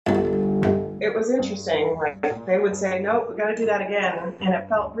it was interesting. Like, they would say, nope, we got to do that again. And it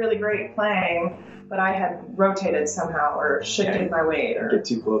felt really great playing, but I had rotated somehow or shifted my weight. Or get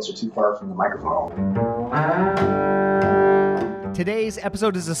too close or too far from the microphone. Today's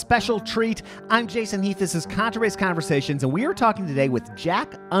episode is a special treat. I'm Jason Heath. This is Contrabass Conversations, and we are talking today with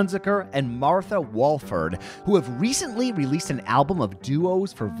Jack Unzicker and Martha Walvoord, who have recently released an album of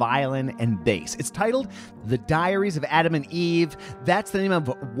duos for violin and bass. It's titled The Diaries of Adam and Eve. That's the name of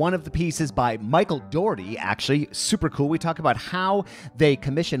one of the pieces by Michael Daugherty, actually. Super cool. We talk about how they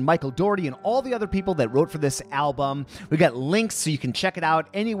commissioned Michael Daugherty and all the other people that wrote for this album. We got links so you can check it out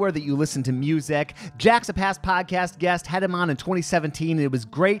anywhere that you listen to music. Jack's a past podcast guest. Had him on in 2017, and it was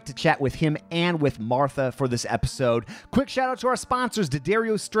great to chat with him and with Martha for this episode. Quick shout out to our sponsors,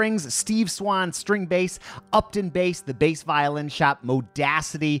 D'Addario Strings, Steve Swan String Bass, Upton Bass, the Bass Violin Shop,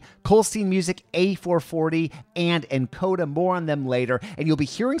 Modacity, Colstein Music, A440, and Encoda. More on them later. And you'll be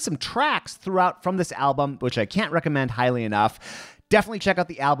hearing some tracks throughout from this album, which I can't recommend highly enough. Definitely check out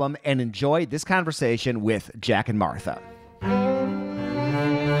the album and enjoy this conversation with Jack and Martha.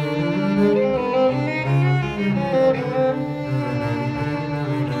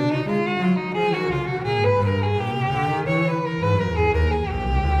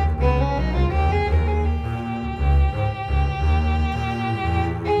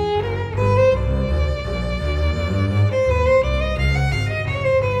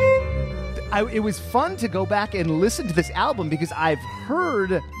 It was fun to go back and listen to this album because I've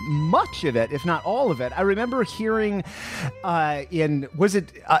heard much of it, if not all of it. I remember hearing was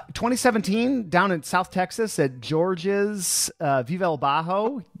it 2017 down in South Texas at George's Viva El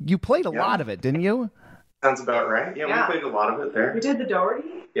Bajo? You played a lot of it, didn't you? Sounds about right. Yeah, we played a lot of it there. We did the Daugherty?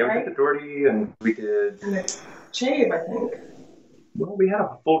 Yeah, we did the Daugherty, and we did... And the Chave, I think. Well, we had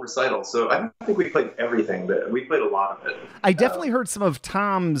a full recital, so I don't think we played everything, but we played a lot of it. I definitely heard some of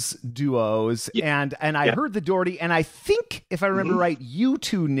Tom's duos, and I heard the Daugherty, and I think, if I remember right, you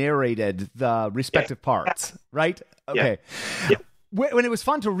two narrated the respective parts, right? Okay. Yeah. When it was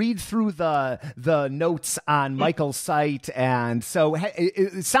fun to read through the notes on Michael's site, and so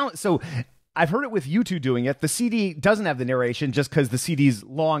it sounds so. I've heard it with you two doing it. The CD doesn't have the narration just because the CD's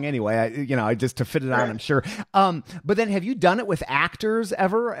long anyway. I just to fit it on, I'm sure. But then, have you done it with actors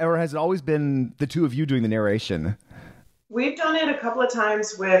ever, or has it always been the two of you doing the narration? We've done it a couple of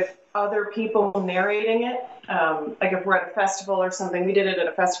times with other people narrating it. Like if we're at a festival or something, we did it at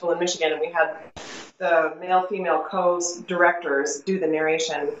a festival in Michigan, and we had the male-female co-directors do the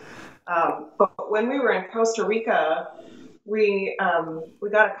narration. But when we were in Costa Rica, we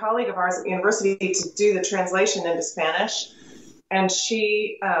got a colleague of ours at the university to do the translation into Spanish, and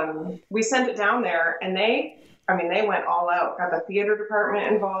we sent it down there, and they went all out, got the theater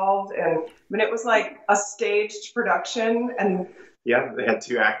department involved, and it was like a staged production. And yeah, they had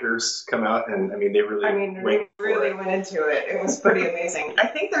two actors come out, and they really went into it. It was pretty amazing. I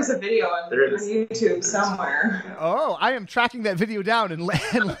think there's a video on YouTube somewhere. Oh, I am tracking that video down and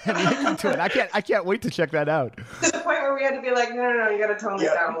linking to it. I can't wait to check that out. To the point where we had to be like, no, you got to tone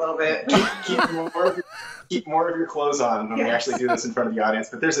this down a little bit. Keep more of your clothes on when we actually do this in front of the audience.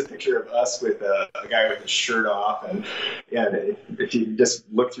 But there's a picture of us with a guy with his shirt off, and if you just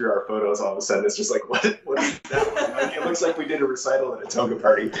look through our photos, all of a sudden it's just like, what is that? It looks like we did a recital at a toga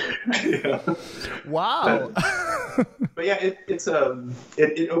party. Wow. But yeah,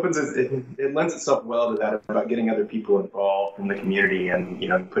 it opens it lends itself well to that about getting other people involved in the community and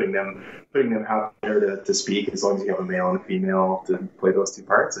putting them out there to speak. As long as you have a male and a female to play those two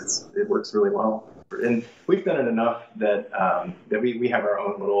parts, it works really well. And we've done it enough that we have our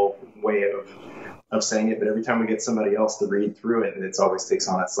own little way of saying it, but every time we get somebody else to read through it, it always takes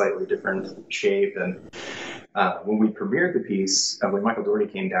on a slightly different shape. And when we premiered the piece, when Michael Daugherty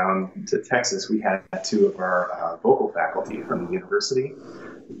came down to Texas, we had two of our vocal faculty from the university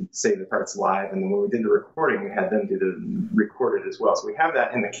say the parts live, and then when we did the recording, we had them do the recorded as well. So we have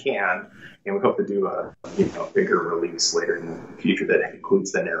that in the can, and we hope to do a bigger release later in the future that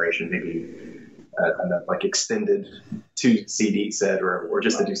includes the narration, maybe like extended 2 CD set or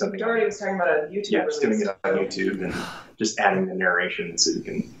just to do something. Daugherty was talking about a YouTube release. Just doing it on YouTube and just adding the narration so you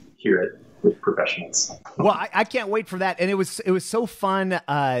can hear it with professionals. Well, I can't wait for that, and it was so fun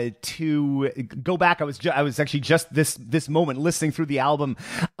to go back. I was actually just this moment listening through the album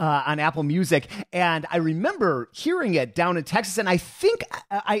on Apple Music, and I remember hearing it down in Texas, and I think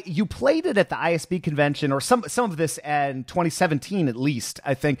you played it at the ISB convention or some of this in 2017 at least,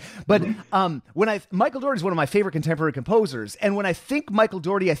 I think. But Michael Daugherty is one of my favorite contemporary composers, and when I think Michael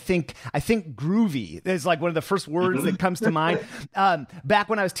Daugherty, I think groovy is like one of the first words that comes to mind. Back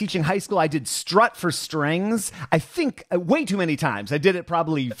when I was teaching high school, I did strut for strings, I think way too many times. I did it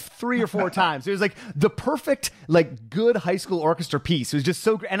probably 3 or 4 times. It was like the perfect, like good high school orchestra piece. It was just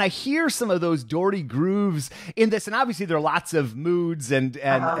so great. And I hear some of those Daugherty grooves in this, and obviously there are lots of moods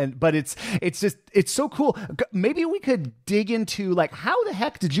but it's so cool. Maybe we could dig into like, how the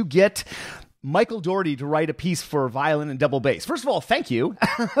heck did you get Michael Daugherty to write a piece for violin and double bass? First of all, thank you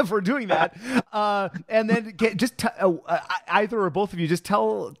for doing that. And then either or both of you, just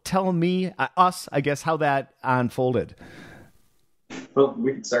tell me, us, I guess, how that unfolded. Well,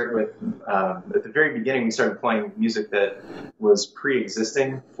 we could start with, at the very beginning, we started playing music that was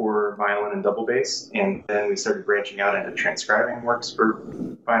pre-existing for violin and double bass, and then we started branching out into transcribing works for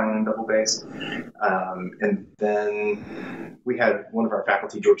violin and double bass. And then we had one of our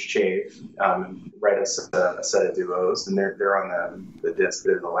faculty, George Chave, write us a set of duos, and they're on the disc.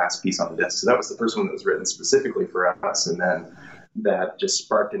 They're the last piece on the disc. So that was the first one that was written specifically for us, and then that just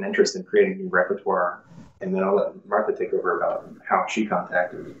sparked an interest in creating new repertoire. And then I'll let Martha take over about how she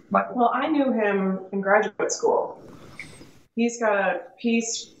contacted Michael. Well, I knew him in graduate school. He's got a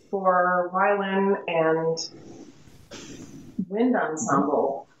piece for violin and wind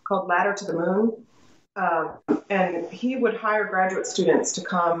ensemble called Ladder to the Moon. And he would hire graduate students to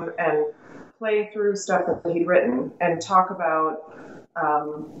come and play through stuff that he'd written and talk about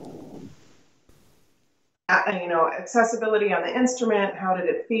accessibility on the instrument, how did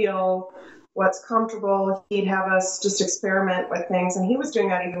it feel, what's comfortable. He'd have us just experiment with things. And he was doing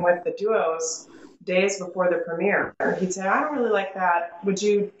that even with the duos days before the premiere. He'd say, I don't really like that. Would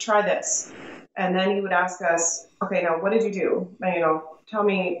you try this? And then he would ask us, okay, now what did you do? Tell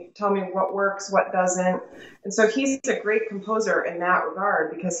me what works, what doesn't. And so he's a great composer in that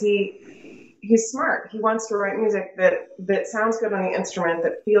regard because he's smart. He wants to write music that sounds good on the instrument,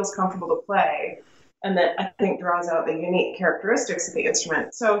 that feels comfortable to play, and that I think draws out the unique characteristics of the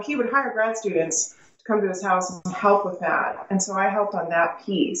instrument. So he would hire grad students to come to his house and help with that. And so I helped on that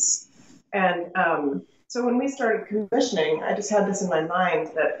piece. And so when we started commissioning, I just had this in my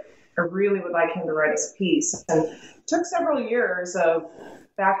mind that I really would like him to write us a piece. And it took several years of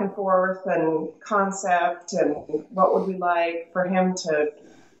back and forth and concept and what would we like for him to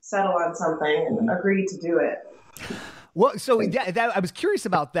settle on something and agree to do it. Well, so I was curious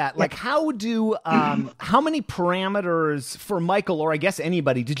about that. Like, how many parameters for Michael, or I guess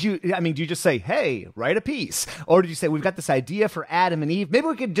anybody, do you just say, hey, write a piece? Or did you say, we've got this idea for Adam and Eve? Maybe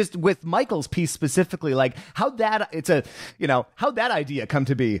we could just, with Michael's piece specifically, like how'd that idea come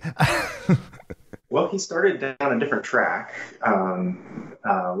to be? Well, he started down a different track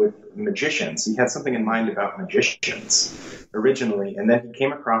with magicians. He had something in mind about magicians originally, and then he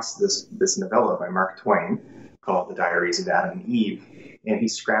came across this novella by Mark Twain called The Diaries of Adam and Eve, and he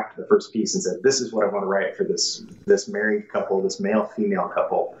scrapped the first piece and said, this is what I want to write for this married couple, this male-female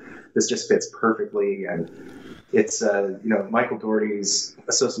couple. This just fits perfectly, and it's Michael Daugherty's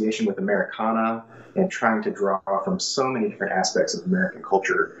association with Americana and trying to draw from so many different aspects of American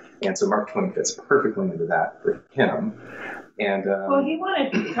culture, and so Mark Twain fits perfectly into that for him. And well, he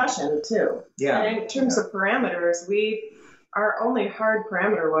wanted percussion too. Yeah. And in terms of parameters, our only hard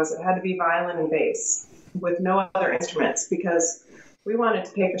parameter was it had to be violin and bass, with no other instruments, because we wanted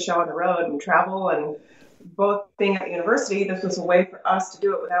to take the show on the road and travel, and both being at the university, this was a way for us to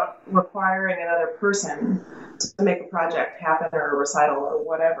do it without requiring another person to make a project happen or a recital or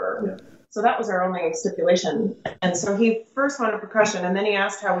whatever. Yeah. So that was our only stipulation. And so he first wanted percussion, and then he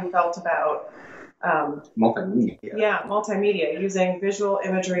asked how we felt about multimedia. Yeah, multimedia, using visual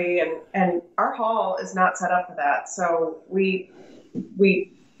imagery, and our hall is not set up for that. So we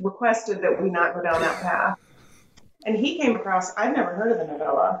requested that we not go down that path. And he came across, I'd never heard of the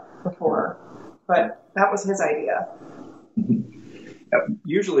novella before, but that was his idea.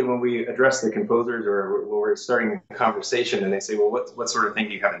 Usually when we address the composers or when we're starting a conversation and they say, well, what sort of thing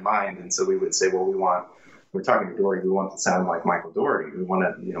do you have in mind? And so we would say, well, we're talking to Daugherty, we want it to sound like Michael Daugherty. We want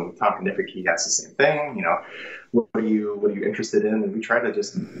to, we talk to Knific, he has the same thing, what are you interested in? And we try to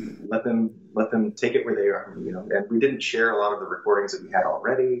just let them take it where they are, and we didn't share a lot of the recordings that we had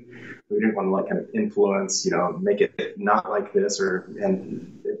already. We didn't want to kind of influence, make it not like this,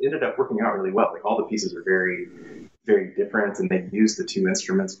 and it ended up working out really well. Like all the pieces are very, very different, and they use the two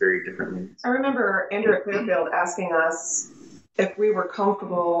instruments very differently. I remember Andrea Clearfield asking us if we were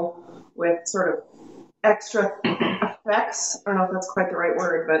comfortable with sort of extra effects. I don't know if that's quite the right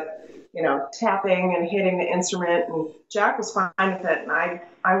word, but tapping and hitting the instrument, and Jack was fine with it, and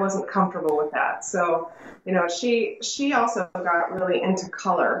I wasn't comfortable with that. So, she also got really into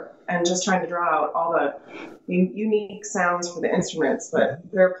color and just trying to draw out all the unique sounds for the instruments. But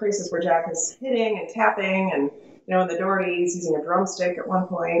there are places where Jack is hitting and tapping, and in the Daughertys using a drumstick at one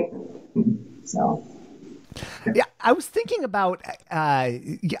point. So. Yeah, I was thinking about,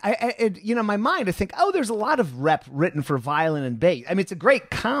 in my mind, I think, there's a lot of rep written for violin and bass. I mean, it's a great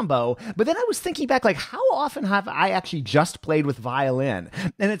combo. But then I was thinking back, like, how often have I actually just played with violin?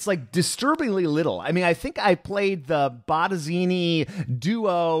 And it's like disturbingly little. I mean, I think I played the Bottazzini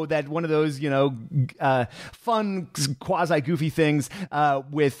duo, that one of those, fun quasi-goofy things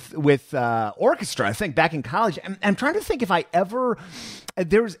with orchestra, I think, back in college. I'm trying to think if I ever...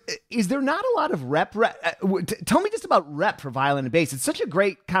 is there not a lot of rep? Tell me just about rep for violin and bass. It's such a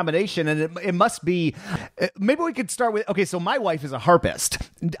great combination, and it must be. Maybe we could start with. Okay, so my wife is a harpist,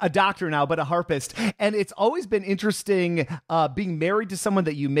 a doctor now, but a harpist, and it's always been interesting being married to someone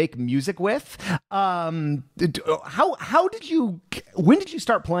that you make music with. When did you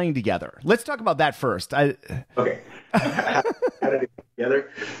start playing together? Let's talk about that first. Okay. How did it get together?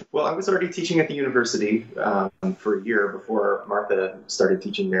 Well, I was already teaching at the university for a year before Martha started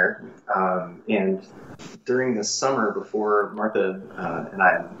teaching there. And during the summer before Martha and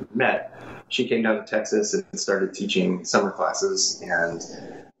I met, she came down to Texas and started teaching summer classes. And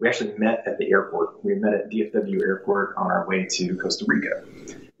we actually met at the airport. We met at DFW Airport on our way to Costa Rica.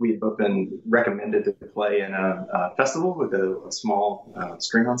 We had both been recommended to play in a festival with a small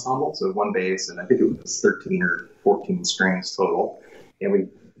string ensemble, so one bass, and I think it was 13 or 14 strings total. And we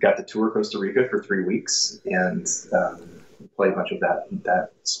got to tour Costa Rica for 3 weeks and play a bunch of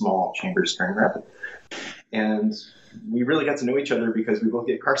that small chamber string rep. And we really got to know each other because we both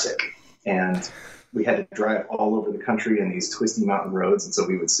get carsick. And we had to drive all over the country in these twisty mountain roads. And so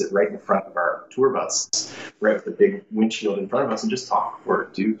we would sit right in front of our tour bus, right with the big windshield in front of us, and just talk for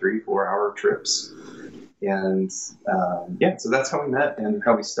 2, 3, 4 hour trips. And so that's how we met and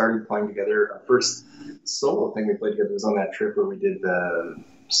how we started playing together. Our first solo thing we played together was on that trip where we did the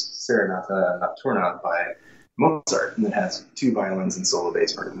Serenata Nocturna by Mozart, and it has 2 violins and solo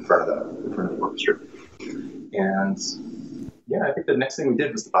bass part in front of the orchestra. And I think the next thing we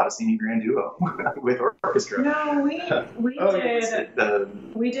did was the Bottazzini Grand Duo with orchestra. No, we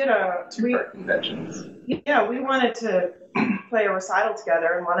did a two-part conventions. Yeah, we wanted to play a recital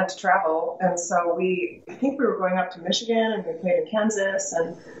together and wanted to travel, and so I think we were going up to Michigan and we played in Kansas,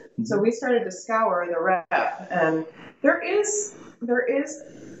 and so we started to scour the rep, and there is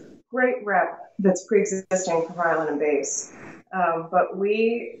great rep that's pre-existing for violin and bass, but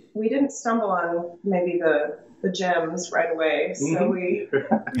we didn't stumble on maybe the gems right away. So we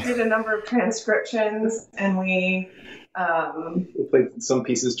did a number of transcriptions, and we played some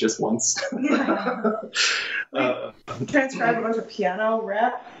pieces just once. Transcribed a bunch of piano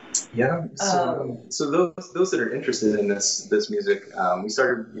rep. Yeah. So those that are interested in this music, we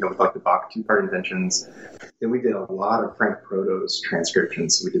started, with like the Bach 2-part inventions. Then we did a lot of Frank Proto's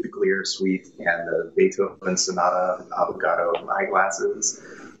transcriptions. So we did the Glier Suite and the Beethoven Sonata, Obligato, Eyeglasses,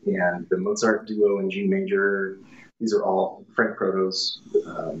 and the Mozart Duo in G major. These are all Frank Proto's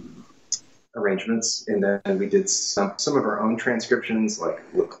arrangements. And then we did some of our own transcriptions, like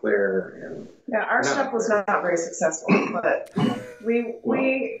Leclerc. Our stuff was not very successful, but we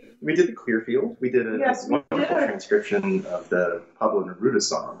did the Clearfield. We did a wonderful transcription of the Pablo Neruda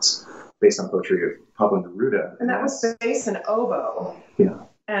songs based on poetry of Pablo Neruda. And that was bass and oboe. Yeah.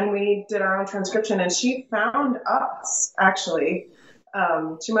 And we did our own transcription, and she found us, actually.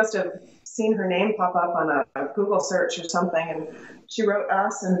 She must have seen her name pop up on a Google search or something, and she wrote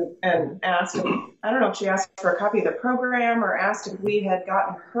us and asked, I don't know if she asked for a copy of the program or asked if we had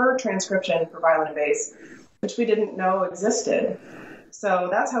gotten her transcription for violin and bass, which we didn't know existed. So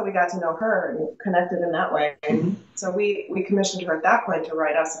that's how we got to know her and connected in that way. Mm-hmm. So we commissioned her at that point to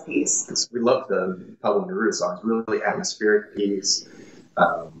write us a piece. We love the Pablo Neruda songs, really atmospheric piece,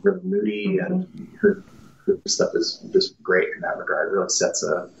 really moody, and her stuff is just great in that regard. It really sets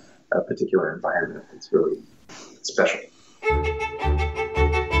a particular environment. It's really special.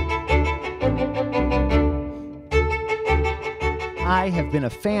 I have been a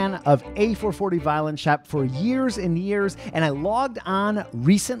fan of A440 Violin Shop for years and years, and I logged on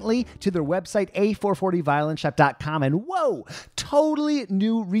recently to their website, a440violinshop.com, and whoa, totally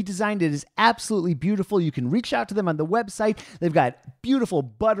new, redesigned. It is absolutely beautiful. You can reach out to them on the website. They've got beautiful,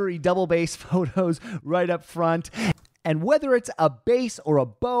 buttery double bass photos right up front. And whether it's a bass or a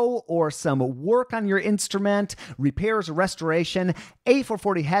bow or some work on your instrument, repairs or restoration,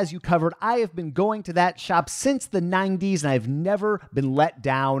 A440 has you covered. I have been going to that shop since the 90s, and I've never been let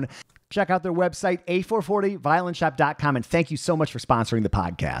down. Check out their website, a440violinshop.com, and thank you so much for sponsoring the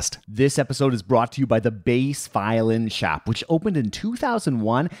podcast. This episode is brought to you by the Bass Violin Shop, which opened in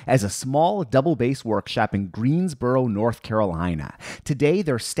 2001 as a small double bass workshop in Greensboro, North Carolina. Today,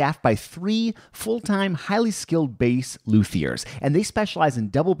 they're staffed by 3 full-time, highly skilled bass luthiers, and they specialize in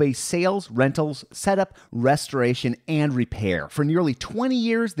double bass sales, rentals, setup, restoration, and repair. For nearly 20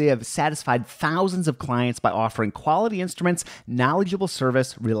 years, they have satisfied thousands of clients by offering quality instruments, knowledgeable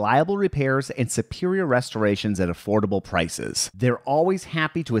service, reliable repairs, and superior restorations at affordable prices. They're always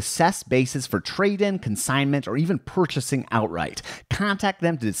happy to assess basses for trade-in, consignment, or even purchasing outright. Contact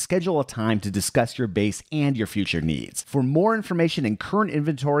them to schedule a time to discuss your bass and your future needs. For more information and current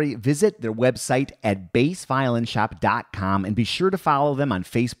inventory, visit their website at bassviolinshop.com and be sure to follow them on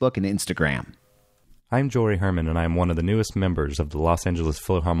Facebook and Instagram. I'm Jory Herman, and I'm one of the newest members of the Los Angeles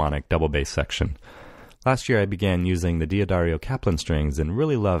Philharmonic double bass section. Last year I began using the Diodario Kaplan strings and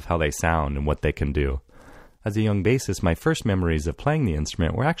really love how they sound and what they can do. As a young bassist, my first memories of playing the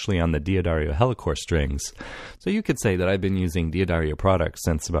instrument were actually on the Diodario Helicore strings, so you could say that I've been using Diodario products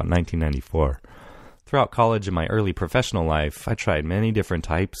since about 1994. Throughout college and my early professional life, I tried many different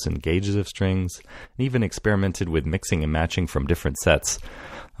types and gauges of strings, and even experimented with mixing and matching from different sets.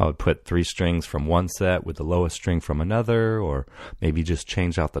 I would put 3 strings from one set with the lowest string from another, or maybe just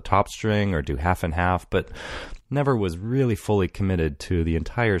change out the top string or do half and half, but never was really fully committed to the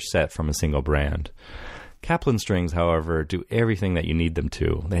entire set from a single brand. Kaplan strings, however, do everything that you need them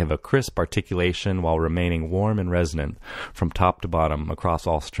to. They have a crisp articulation while remaining warm and resonant from top to bottom across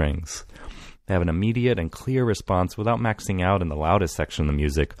all strings. They have an immediate and clear response without maxing out in the loudest section of the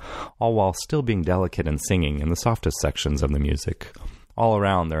music, all while still being delicate and singing in the softest sections of the music. All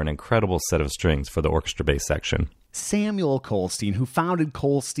around, they're an incredible set of strings for the orchestra bass section. Samuel Kolstein, who founded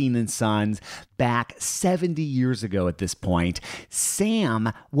Kolstein and Sons back 70 years ago at this point.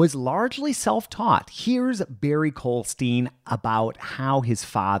 Sam was largely self-taught. Here's Barry Kolstein about how his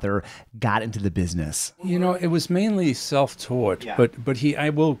father got into the business. You know, it was mainly self-taught, Yeah. but I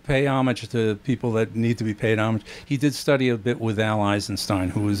will pay homage to people that need to be paid homage. He did study a bit with Al Eisenstein,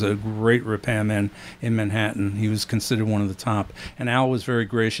 who was a great repairman in Manhattan. He was considered one of the top, and Al was very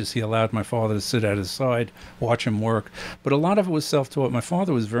gracious. He allowed my father to sit at his side, watch him work, but a lot of it was self-taught. My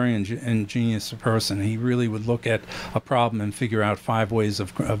father was a very ingenious person. He really would look at a problem and figure out 5 ways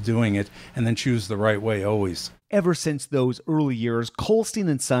of doing it, and then choose the right way always. Ever since those early years, Kolstein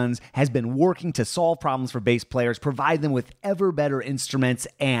and Sons has been working to solve problems for bass players, provide them with ever better instruments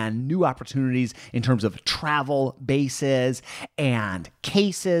and new opportunities in terms of travel basses and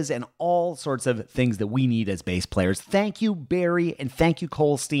cases and all sorts of things that we need as bass players. Thank you, Barry, and thank you,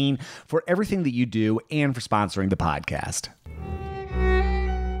 Kolstein, for everything that you do and for sponsoring the podcast.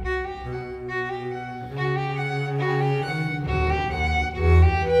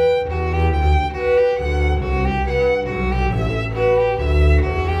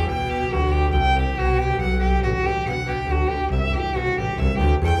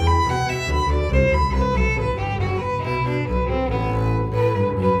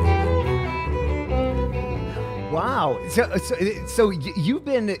 Wow. So you've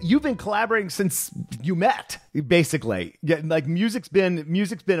been collaborating since you met, basically. Yeah, like music's been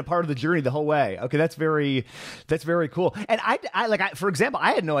a part of the journey the whole way. Okay, that's very cool. And for example,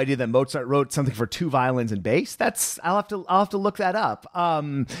 I had no idea that Mozart wrote something for 2 violins and bass. I'll have to look that up.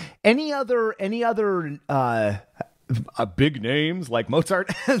 Any other big names like Mozart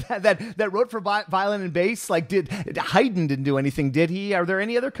that wrote for violin and bass? Like, Haydn didn't do anything, did he? Are there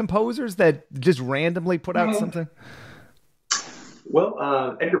any other composers that just randomly put out something?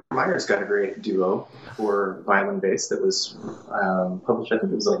 Well, Edgar Meyer's got a great duo for violin bass that was published. I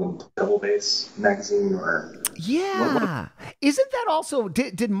think it was like in Double Bass magazine or. Yeah, isn't that also?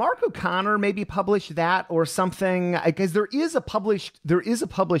 Did Mark O'Connor maybe publish that or something? Because there is a published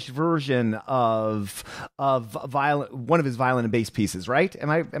version of one of his violin and bass pieces, right? Am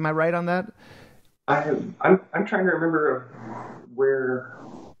I right on that? I'm trying to remember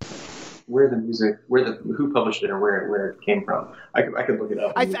who published it or where it came from. I could look it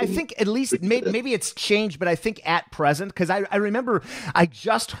up. I think at least maybe it's changed, but I think at present, because I remember I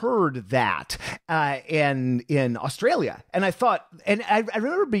just heard that in Australia, and I thought, and I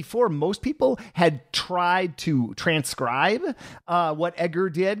remember before most people had tried to transcribe what Edgar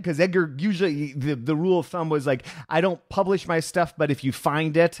did, because Edgar usually the rule of thumb was like, I don't publish my stuff, but if you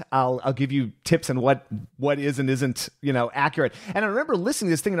find it, I'll give you tips on what is and isn't accurate. And I remember listening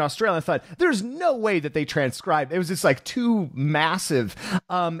to this thing in Australia, and I thought, there's no way that they transcribed. It was just like too massive.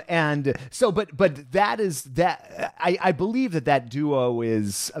 And so, but that is that. I believe that duo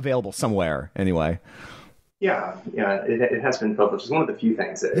is available somewhere anyway. Yeah, it has been published. It's one of the few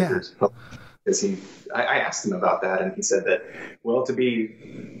things that is published. Because I asked him about that, and he said that, well, to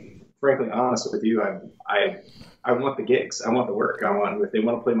be frankly honest with you, I want the gigs. I want the work. If they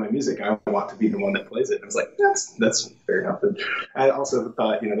want to play my music, I want to be the one that plays it. And I was like, that's fair enough. And I also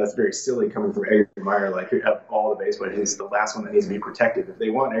thought, that's very silly coming from Edgar Meyer, like, who have all the bass players. He's the last one that needs to be protected. If they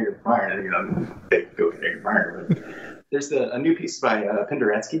want Edgar Meyer, they go with Edgar Meyer. But there's a new piece by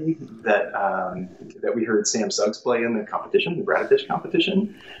Penderecki that we heard Sam Suggs play in the competition, the Bradfish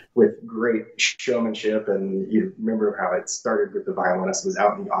competition, with great showmanship. And you remember how it started with the violinist was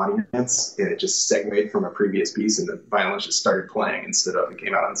out in the audience, and it just segued from a previous piece, and the violinist just started playing and stood up and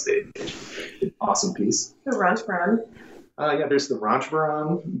came out on stage. An awesome piece. The Ranchbaron. There's the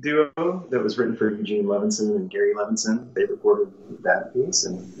Ranchbaron duo that was written for Eugene Levinson and Gary Levinson. They recorded that piece,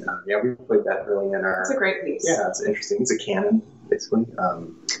 and we played that early in our... It's a great piece. Yeah, it's interesting. It's a canon, basically.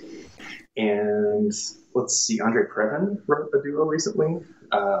 And let's see, Andre Previn wrote a duo recently.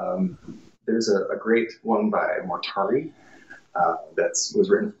 There's a great one by Mortari that was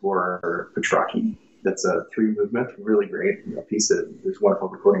written for Petrarchy. That's a 3-movement, really great. A piece that there's a wonderful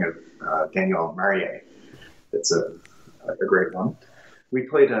recording of Daniel Marier. That's a great one. We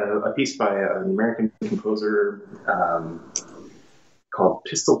played a piece by an American composer called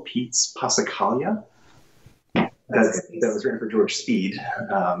Pistol Pete's Passacaglia. That was written for George Speed.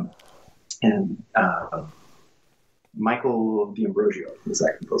 And Michael D'Ambrosio is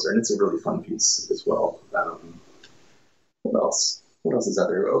that composer, and it's a really fun piece as well. What else? What else is out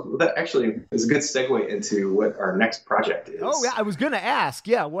there? Oh, that actually is a good segue into what our next project is. Oh yeah, I was going to ask.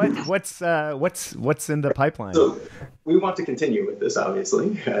 Yeah, what's in the pipeline? So we want to continue with this.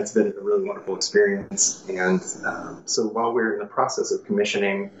 Obviously, it's been a really wonderful experience, and so while we're in the process of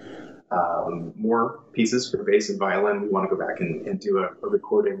commissioning more pieces for bass and violin, we want to go back and do a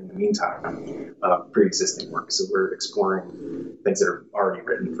recording in the meantime of pre-existing work. So we're exploring things that are already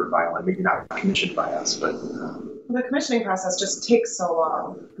written for violin, maybe not commissioned by us, but the commissioning process just takes so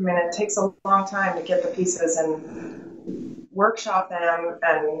long. I mean, it takes a long time to get the pieces and workshop them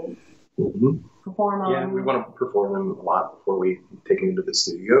and perform them. Yeah, we want to perform them a lot before we take them into the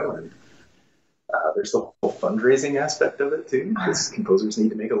studio, and there's the whole fundraising aspect of it too, because composers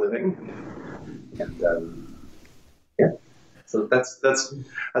need to make a living, and so that's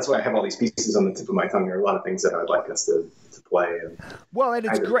why I have all these pieces on the tip of my tongue. There are a lot of things that I'd like us to play. Well, and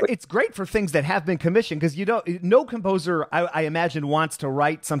it's great for things that have been commissioned, because no composer, I imagine, wants to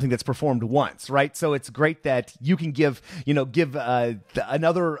write something that's performed once, right? So it's great that you can give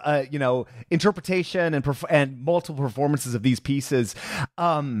another interpretation and multiple performances of these pieces.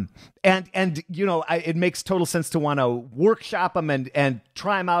 It makes total sense to want to workshop them and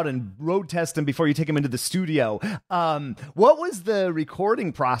try them out and road test them before you take them into the studio. What was the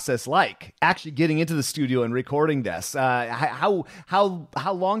recording process like? Actually getting into the studio and recording this? How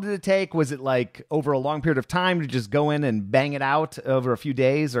long did it take? Was it like over a long period of time to just go in and bang it out over a few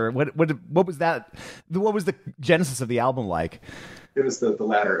days, or what was that? What was the genesis of the album like? It was the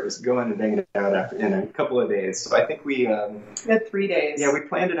latter. It was go in and bang it out in a couple of days. So I think we had 3 days. Yeah, we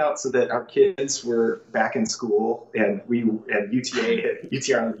planned it out so that our kids were back in school, and UTR,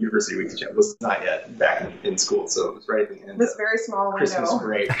 University of UTR, was not yet back in school. So it was right at the end. This very small window. Christmas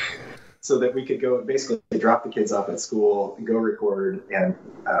break. So that we could go and basically drop the kids off at school and go record, and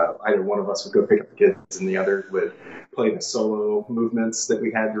either one of us would go pick up the kids and the other would play the solo movements that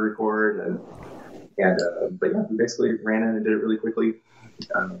we had to record. But yeah, we basically ran in and did it really quickly.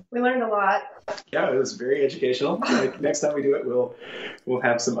 We learned a lot. Yeah, it was very educational. Like, next time we do it, we'll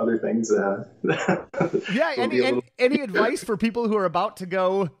have some other things. Any advice for people who are about to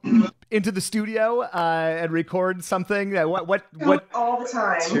go into the studio and record something? What all the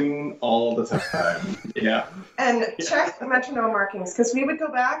time. Tune all the time. Yeah. And check the metronome markings, because we would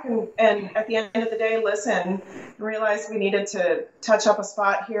go back and at the end of the day listen and realize we needed to touch up a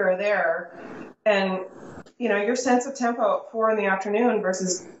spot here or there. And your sense of tempo at 4 p.m.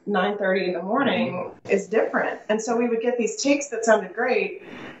 versus 9:30 in the morning is different. And so we would get these takes that sounded great,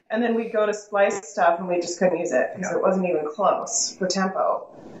 and then we'd go to splice stuff and we just couldn't use it because it wasn't even close for tempo.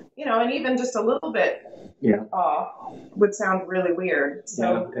 And even just a little bit off would sound really weird.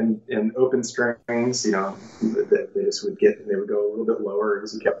 So and open strings, they would go a little bit lower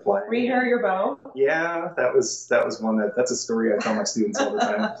as you kept playing. Rehear your bow. Yeah, that was one that's a story I tell my students all the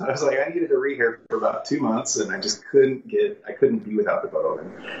time. I was like, I needed a rehear for about 2 months, and I just couldn't be without the bow.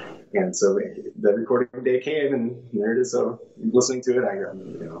 And so the recording day came, and there it is. So listening to it, I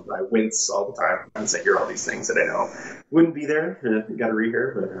wince all the time once I hear all these things that I know wouldn't be there. Got to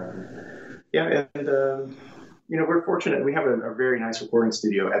rehear, but we're fortunate. We have a very nice recording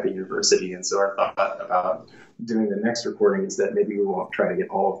studio at the university, and so our thought about doing the next recording is that maybe we won't try to get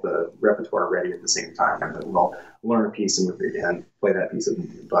all of the repertoire ready at the same time, and then we'll learn a piece and play that piece of a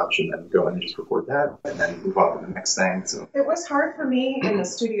bunch, and then go in and just record that, and then move on to the next thing. So it was hard for me in the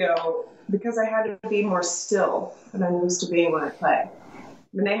studio because I had to be more still than I'm used to being when I play.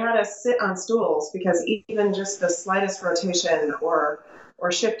 And they had us sit on stools because even just the slightest rotation or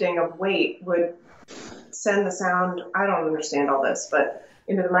shifting of weight would send the sound, I don't understand all this, but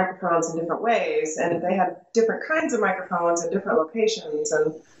into the microphones in different ways. And they had different kinds of microphones in different locations.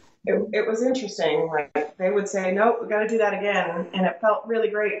 And it was interesting. Like they would say, nope, we got to do that again. And it felt really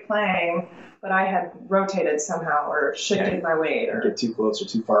great playing, but I had rotated somehow or shifted my weight. Or get too close or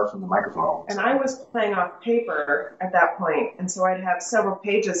too far from the microphone. And I was playing off paper at that point. And so I'd have several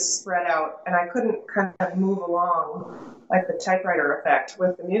pages spread out and I couldn't kind of move along like the typewriter effect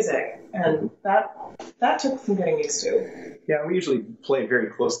with the music. And that took some getting used to. Yeah, we usually play very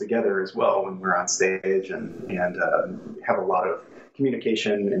close together as well when we're on stage and have a lot of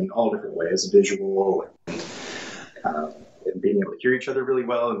communication in all different ways, visual and being able to hear each other really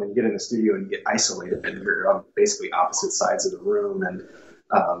well, and then get in the studio and get isolated and you're on basically opposite sides of the room. And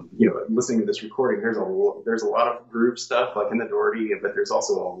listening to this recording, there's a lot of groove stuff like in the Daugherty, but there's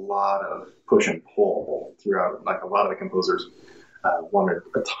also a lot of push and pull throughout. Like a lot of the composers wanted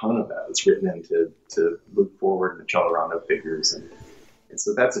a ton of that that's written in to move forward in the cello rondo figures, and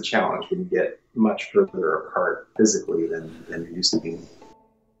so that's a challenge when you get much further apart physically than you're used to being.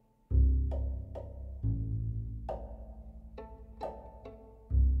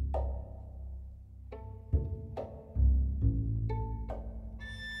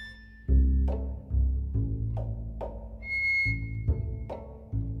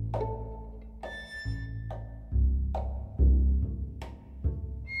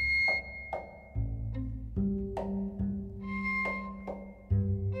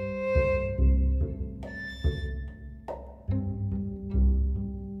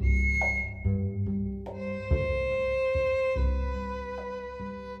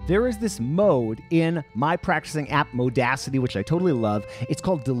 There is this mode in my practicing app, Modacity, which I totally love. It's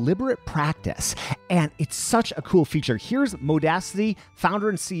called Deliberate Practice, and it's such a cool feature. Here's Modacity founder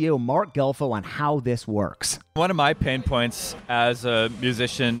and CEO Mark Gelfo on how this works. One of my pain points as a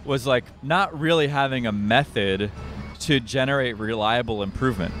musician was like not really having a method to generate reliable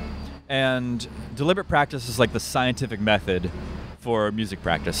improvement. And deliberate practice is like the scientific method for music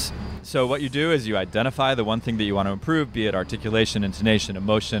practice. So what you do is you identify the one thing that you want to improve, be it articulation, intonation,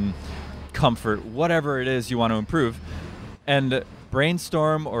 emotion, comfort, whatever it is you want to improve, and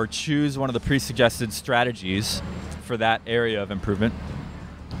brainstorm or choose one of the pre-suggested strategies for that area of improvement,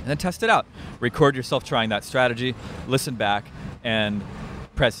 and then test it out. Record yourself trying that strategy, listen back, and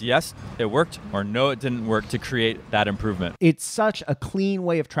press yes, it worked, or no, it didn't work to create that improvement. It's such a clean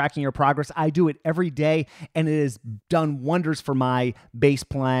way of tracking your progress. I do it every day, and it has done wonders for my bass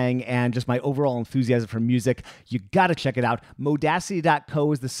playing and just my overall enthusiasm for music. You got to check it out.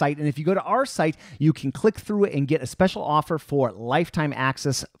 Modacity.co is the site, and if you go to our site, you can click through it and get a special offer for lifetime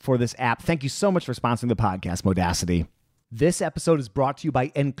access for this app. Thank you so much for sponsoring the podcast, Modacity. This episode is brought to you by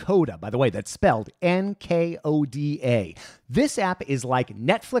Encoda. By the way, that's spelled Nkoda. This app is like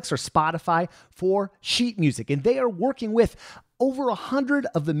Netflix or Spotify for sheet music, and they are working with over 100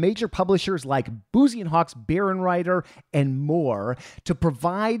 of the major publishers like Boozy & Hawkes, Baronwriter, and more to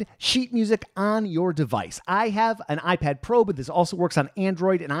provide sheet music on your device. I have an iPad Pro, but this also works on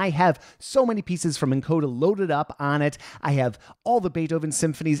Android, and I have so many pieces from Encoda loaded up on it. I have all the Beethoven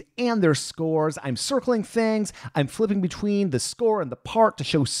symphonies and their scores. I'm circling things. I'm flipping between the score and the part to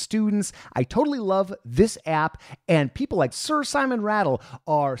show students. I totally love this app, and people like Sir Simon Rattle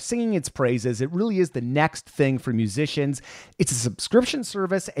are singing its praises. It really is the next thing for musicians. It's a subscription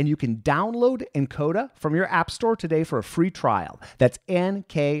service, and you can download Encoda from your app store today for a free trial. That's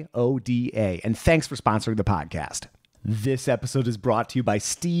Nkoda. And thanks for sponsoring the podcast. This episode is brought to you by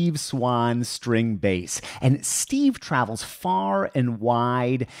Steve Swan String Bass. And Steve travels far and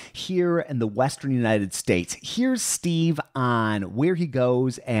wide here in the Western United States. Here's Steve on where he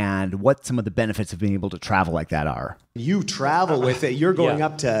goes and what some of the benefits of being able to travel like that are. You travel with it. You're going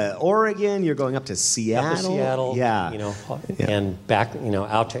up to Oregon. You're going up to Seattle. Up to Seattle. Yeah. And back,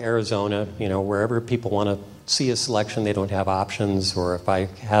 out to Arizona, wherever people want to see a selection, they don't have options, or if I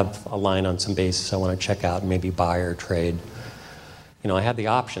have a line on some basses I want to check out and maybe buy or trade, I have the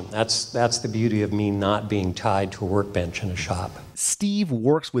option. That's the beauty of me not being tied to a workbench in a shop. Steve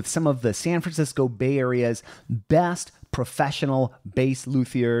works with some of the San Francisco Bay Area's best professional bass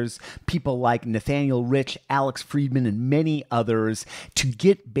luthiers, people like Nathaniel Rich, Alex Friedman, and many others, to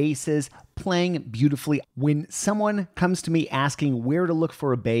get basses playing beautifully. When someone comes to me asking where to look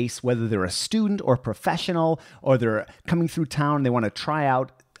for a bass, whether they're a student or professional, or they're coming through town and they want to try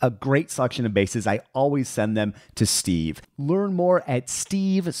out a great selection of basses, I always send them to Steve. Learn more at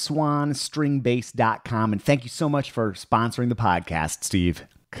steveswanstringbass.com. And thank you so much for sponsoring the podcast, Steve.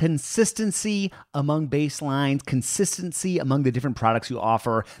 Consistency among bass lines, consistency among the different products you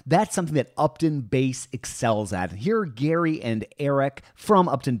offer, that's something that Upton Bass excels at. Here are Gary and Eric from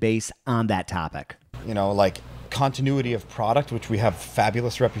Upton Bass on that topic. You know, like continuity of product, which we have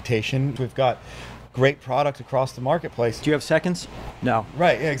fabulous reputation. We've got great product across the marketplace. Do you have seconds? No.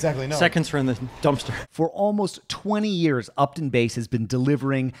 Right, yeah, exactly. No. Seconds are in the dumpster. For almost 20 years, Upton Bass has been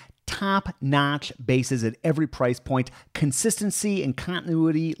delivering top-notch basses at every price point, consistency and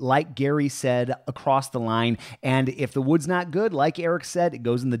continuity, like Gary said, across the line. And if the wood's not good, like Eric said, it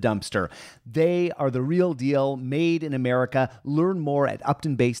goes in the dumpster. They are the real deal, made in America. Learn more at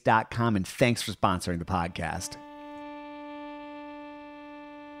uptonbass.com, and thanks for sponsoring the podcast.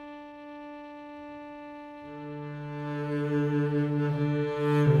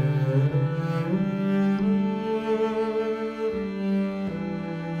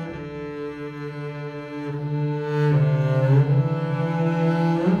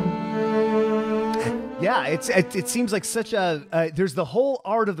 Yeah, it seems like such a there's the whole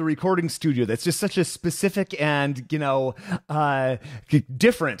art of the recording studio that's just such a specific and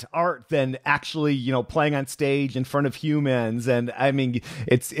different art than actually playing on stage in front of humans. And I mean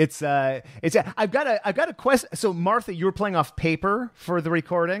it's I've got a question. So Martha, you were playing off paper for the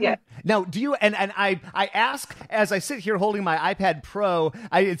recording. Yeah. Now do you and I ask as I sit here holding my iPad Pro.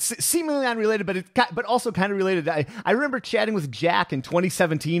 It's seemingly unrelated, but also kind of related. I remember chatting with Jack in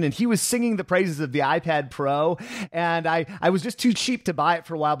 2017, and he was singing the praises of the iPad Pro, and I was just too cheap to buy it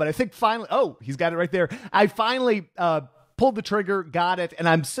for a while, but I think finally, he's got it right there. I finally pulled the trigger, got it, and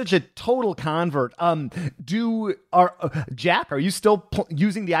I'm such a total convert. Jack, are you still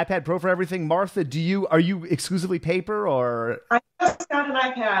using the iPad Pro for everything? Martha, are you exclusively paper or? I just got an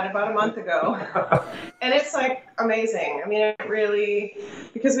iPad about a month ago, and it's like amazing. I mean, it really,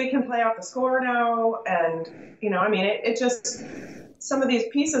 because we can play off the score now, and it just. Some of these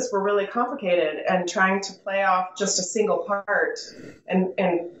pieces were really complicated, and trying to play off just a single part and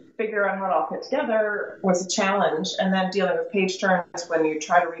figure out how it all fit together was a challenge. And then dealing with page turns when you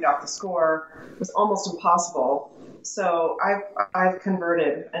try to read off the score was almost impossible. So I've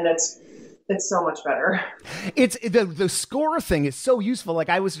converted, and it's so much better. It's the score thing is so useful. Like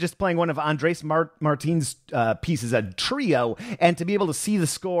I was just playing one of Andres Martin's pieces, a trio, and to be able to see the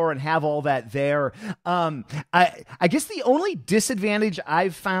score and have all that there. I guess the only disadvantage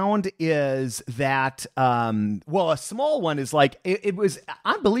I've found is that, a small one is like it was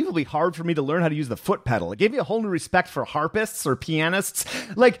unbelievably hard for me to learn how to use the foot pedal. It gave me a whole new respect for harpists or pianists.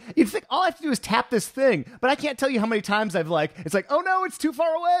 Like you think all I have to do is tap this thing, but I can't tell you how many times it's like, oh no, it's too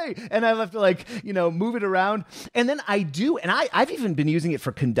far away, and I have to move it around. And then I do, and I've even been using it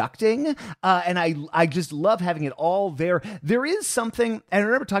for conducting, and I just love having it all there. There is something, and I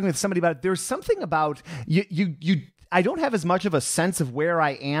remember talking with somebody about it, there's something about you I don't have as much of a sense of where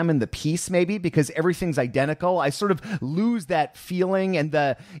I am in the piece, maybe, because everything's identical. I sort of lose that feeling, and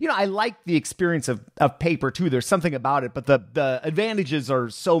I like the experience of paper too. There's something about it, but the advantages are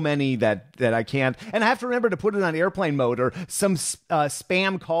so many that I can't. And I have to remember to put it on airplane mode, or some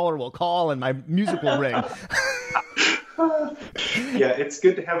spam caller will call and my music will ring. Yeah, it's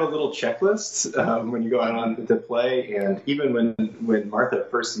good to have a little checklist when you go out on to play. And even when Martha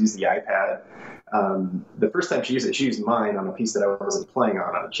first used the iPad, the first time she used mine on a piece that I wasn't playing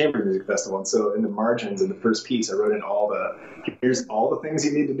on a chamber music festival. And so in the margins in the first piece, I wrote in here's all the things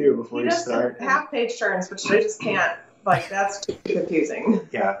you need to do before you start. Half-page turns, which I just can't. That's too confusing.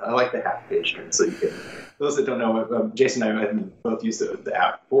 Yeah, I like the half-page turn. So you can, those that don't know, Jason and I both use the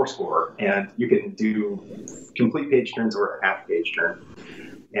app ForScore, and you can do complete page turns or a half-page turn,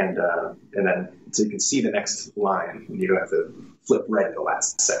 and then so you can see the next line, and you don't have to flip right at the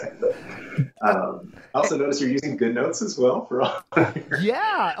last second. But I also noticed you're using GoodNotes as well for all.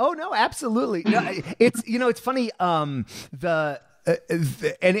 Yeah. Oh no, absolutely. No, it's funny. And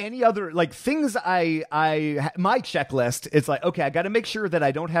any other things my checklist, it's like, okay, I got to make sure that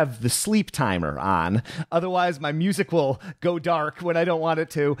I don't have the sleep timer on, otherwise my music will go dark when I don't want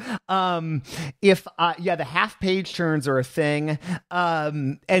it to. The half page turns are a thing,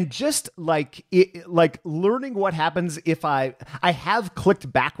 and just learning what happens if I have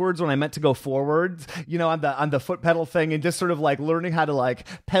clicked backwards when I meant to go forwards, on the foot pedal thing, and just sort of learning how to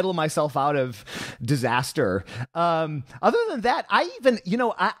pedal myself out of disaster. Other than that,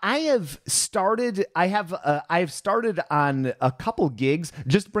 have started on a couple gigs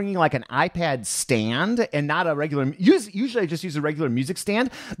just bringing like an iPad stand and not a regular. Usually I just use a regular music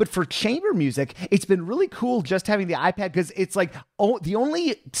stand, but for chamber music, it's been really cool just having the iPad because it's like the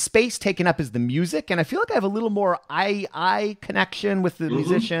only space taken up is the music, and I feel like I have a little more eye connection with the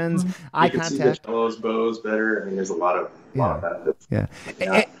musicians, eye contact. You can see the cellos, bows better. I mean, there's a lot of benefits. Yeah.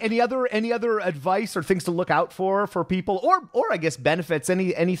 Any other advice or things to look out for people, or I guess benefits?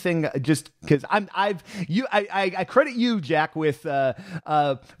 Anything? Just because I credit you, Jack, with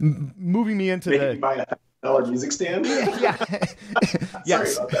moving me into Making buy a $1,000 music stand. Yeah.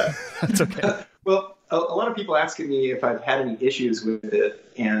 Sorry about that. That's okay. Well, a lot of people asking me if I've had any issues with it,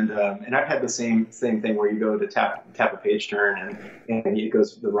 and I've had the same thing where you go to tap a page turn and it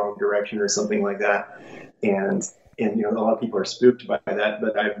goes the wrong direction or something like that, and a lot of people are spooked by that,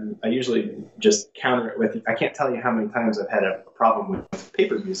 but I usually just counter it with, I can't tell you how many times I've had a problem with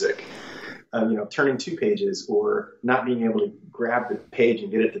paper music, turning 2 pages or not being able to grab the page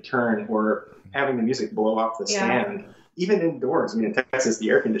and get it to turn, or having the music blow off the stand. Even indoors, I mean, in Texas, the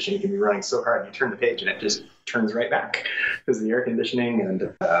air conditioning can be running so hard, you turn the page and it just turns right back because of the air conditioning.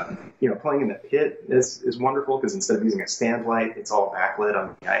 And, playing in the pit is wonderful because instead of using a stand light, it's all backlit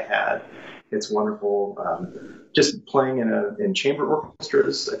on the iPad. It's wonderful. Just playing in chamber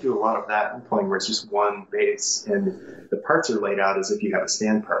orchestras, I do a lot of that. I'm playing where it's just one bass and the parts are laid out as if you have a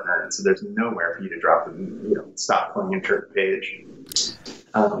stand partner. And so there's nowhere for you to drop and, stop playing and turn the page.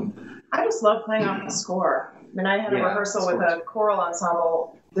 I just love playing off the score. I mean, I had a rehearsal with a choral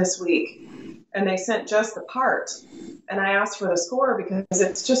ensemble this week, and they sent just the part. And I asked for the score because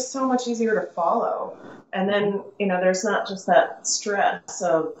it's just so much easier to follow. And then, there's not just that stress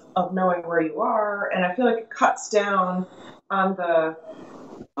of knowing where you are. And I feel like it cuts down on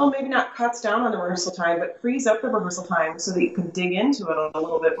maybe not cuts down on the rehearsal time, but frees up the rehearsal time so that you can dig into it a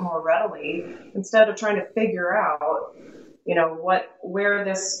little bit more readily instead of trying to figure out, where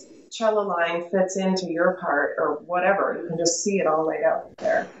this cello line fits into your part or whatever. You can just see it all laid out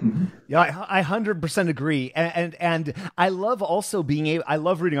there. Mm-hmm. Yeah, I 100% agree. And I love also I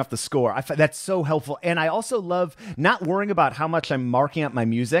love reading off the score. That's so helpful. And I also love not worrying about how much I'm marking up my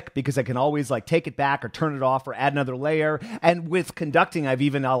music because I can always like take it back or turn it off or add another layer. And with conducting,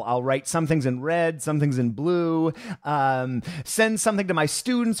 I'll write some things in red, some things in blue, send something to my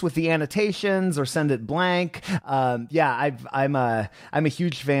students with the annotations or send it blank. I'm a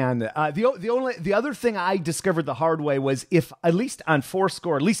huge fan. The other thing I discovered the hard way was if, at least on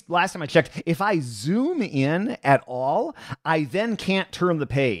 4-score, at least last time I checked, if I zoom in at all, I then can't turn the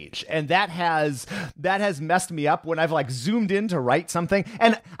page. And that has messed me up when I've like zoomed in to write something.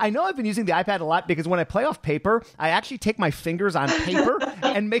 And I know I've been using the iPad a lot because when I play off paper, I actually take my fingers on paper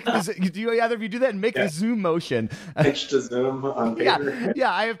and make this. Do either of you do that and make the zoom motion? Pitch to zoom on paper.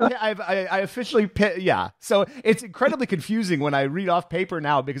 I officially So it's incredibly confusing when I read off paper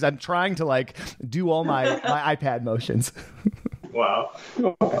now because I'm trying to like do all my iPad motions. Wow.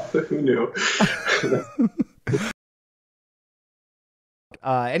 Who knew?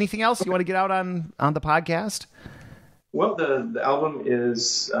 Anything else you want to get out on the podcast? Well, the album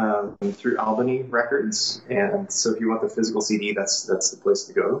is through Albany Records, and so if you want the physical CD, that's the place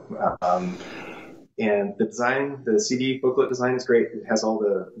to go. And the design, the CD booklet design is great. It has all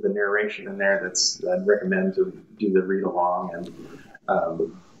the narration in there I'd recommend to do the read along and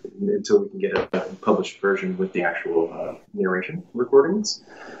until we can get a published version with the actual narration recordings.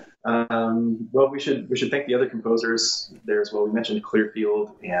 Well, we should thank the other composers there as well. We mentioned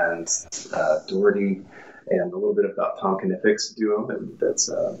Clearfield and Daugherty, and a little bit about Tom Knific's duo.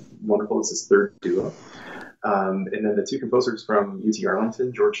 That's wonderful. It's his third duo. And then the 2 composers from UT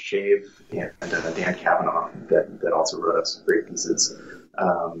Arlington, George Chave and Dan Cavanagh, that also wrote us some great pieces.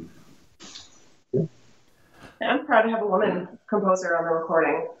 I'm proud to have a woman composer on the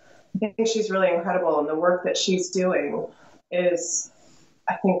recording. I think she's really incredible, and the work that she's doing is,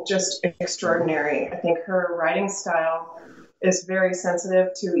 I think, just extraordinary. I think her writing style is very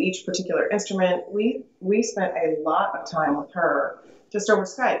sensitive to each particular instrument. We spent a lot of time with her, just over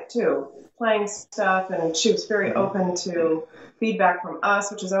Skype too, playing stuff, and she was very open to feedback from us,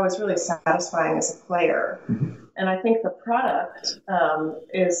 which is always really satisfying as a player. And I think the product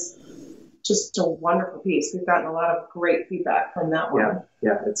is just a wonderful piece. We've gotten a lot of great feedback from that one.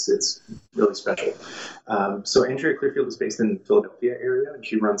 Yeah, it's really special. So Andrea Clearfield is based in the Philadelphia area, and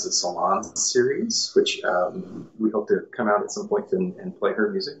she runs a salon series, which we hope to come out at some point and play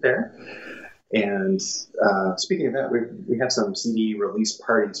her music there. And speaking of that, we have some CD release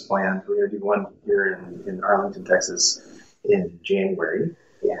parties planned. We're going to do one here in Arlington, Texas in January.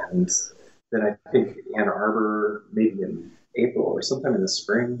 And then I think Ann Arbor maybe in April or sometime in the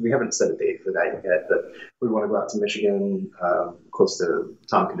spring. We haven't set a date for that yet, but we want to go out to Michigan, close to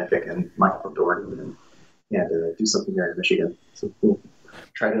Tom Knific and Michael Daugherty, and do something there in Michigan. So we'll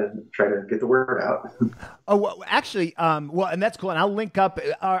try to get the word out. Oh, well, actually, and that's cool. And I'll link up.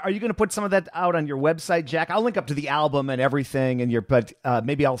 Are you going to put some of that out on your website, Jack? I'll link up to the album and everything, but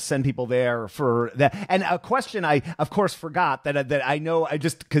maybe I'll send people there for that. And a question I, of course, forgot that I know,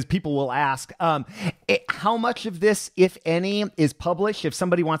 because people will ask, how much of this, if any, is published? If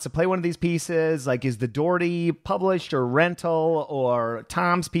somebody wants to play one of these pieces, like is the Daugherty published or rental or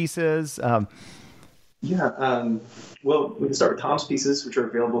Tom's pieces? Well, we can start with Tom's pieces, which are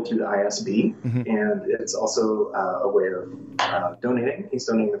available through the ISB, and it's also a way of donating. He's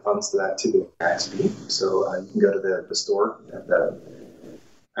donating the funds to the ISB, so you can go to the store at the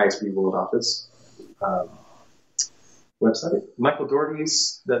ISB World Office website. Michael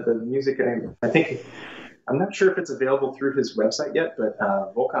Daugherty's, the music, I'm not sure if it's available through his website yet, but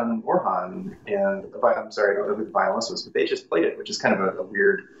Volkan Orhan and, I'm sorry, I don't know who the violinist was, but they just played it, which is kind of a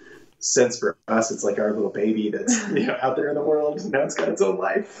weird sense for us. It's like our little baby that's out there in the world. Now it's got its own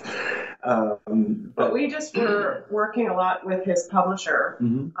life. But we just were working a lot with his publisher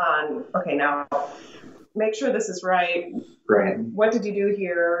on, okay, now make sure this is right. Right. What did you do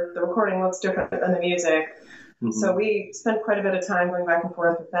here? The recording looks different than the music. So we spent quite a bit of time going back and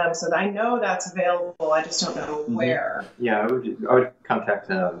forth with them. So I know that's available. I just don't know where. Yeah, I would contact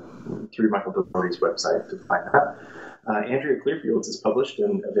through Michael Daugherty's website to find that. Andrea Clearfield is published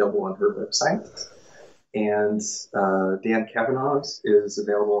and available on her website. And Dan Cavanagh's is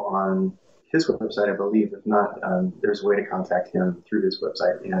available on his website, I believe. If not, there's a way to contact him through his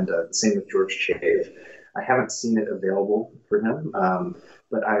website. And the same with George Chave. I haven't seen it available for him,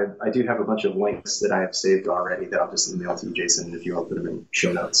 but I do have a bunch of links that I have saved already that I'll just email to you, Jason, if you want to put them in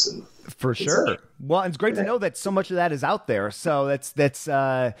show notes. For sure. Well, it's great to know that so much of that is out there. So that's like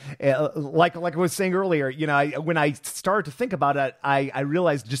I was saying earlier, when I started to think about it, I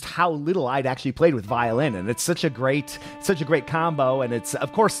realized just how little I'd actually played with violin, and it's such a great combo, and it's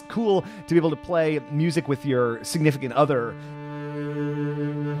of course cool to be able to play music with your significant other.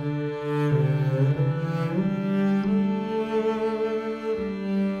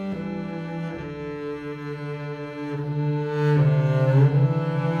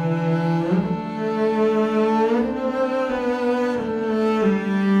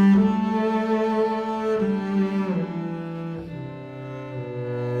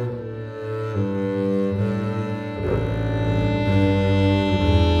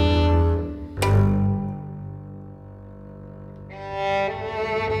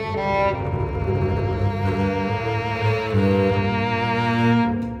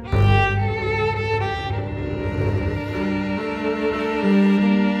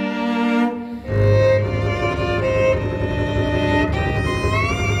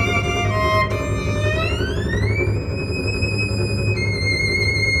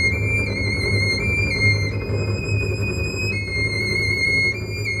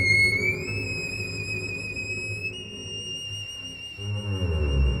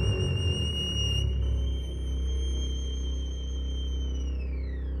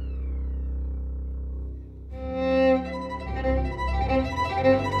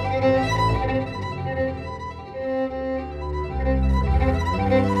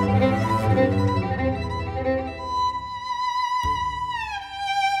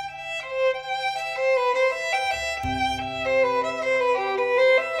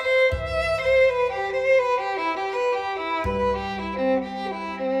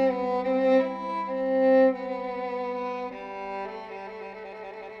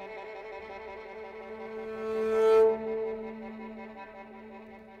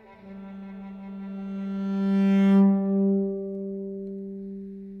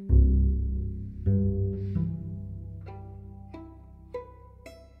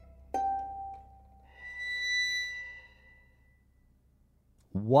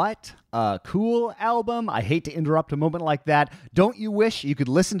 What a cool album. I hate to interrupt a moment like that. Don't you wish you could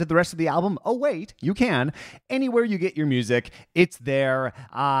listen to the rest of the album? Oh, wait, you can. Anywhere you get your music, it's there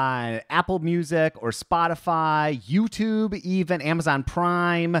on Apple Music or Spotify, YouTube, even Amazon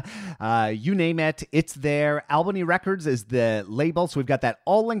Prime, you name it, it's there. Albany Records is the label, so we've got that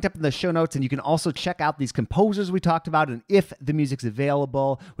all linked up in the show notes, and you can also check out these composers we talked about, and if the music's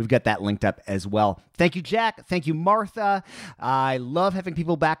available, we've got that linked up as well. Thank you, Jack. Thank you, Martha. I love having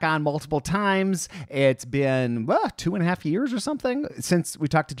people back on multiple times. It's been 2.5 years or something since we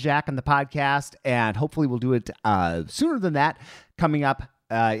talked to Jack on the podcast, and hopefully we'll do it sooner than that coming up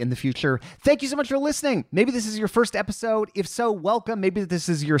in the future. Thank you so much for listening. Maybe this is your first episode. If so, welcome. Maybe this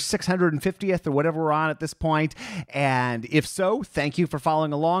is your 650th or whatever we're on at this point. And if so, thank you for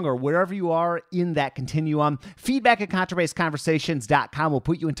following along or wherever you are in that continuum. Feedback at contrabassconversations.com will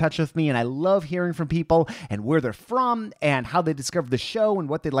put you in touch with me. And I love hearing from people and where they're from and how they discovered the show and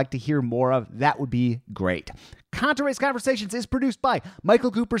what they'd like to hear more of. That would be great. Contrabass Conversations is produced by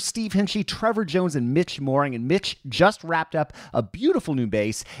Michael Cooper, Steve Hinchy, Trevor Jones, and Mitch Mooring. And Mitch just wrapped up a beautiful new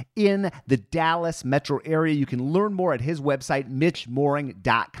bass in the Dallas metro area. You can learn more at his website,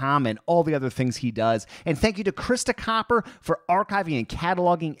 mitchmooring.com, and all the other things he does. And thank you to Krista Copper for archiving and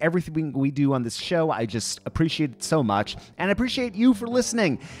cataloging everything we do on this show. I just appreciate it so much. And I appreciate you for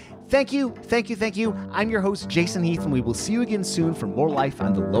listening. Thank you, thank you, thank you. I'm your host, Jason Heath, and we will see you again soon for more life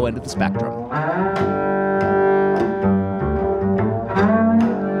on the low end of the spectrum.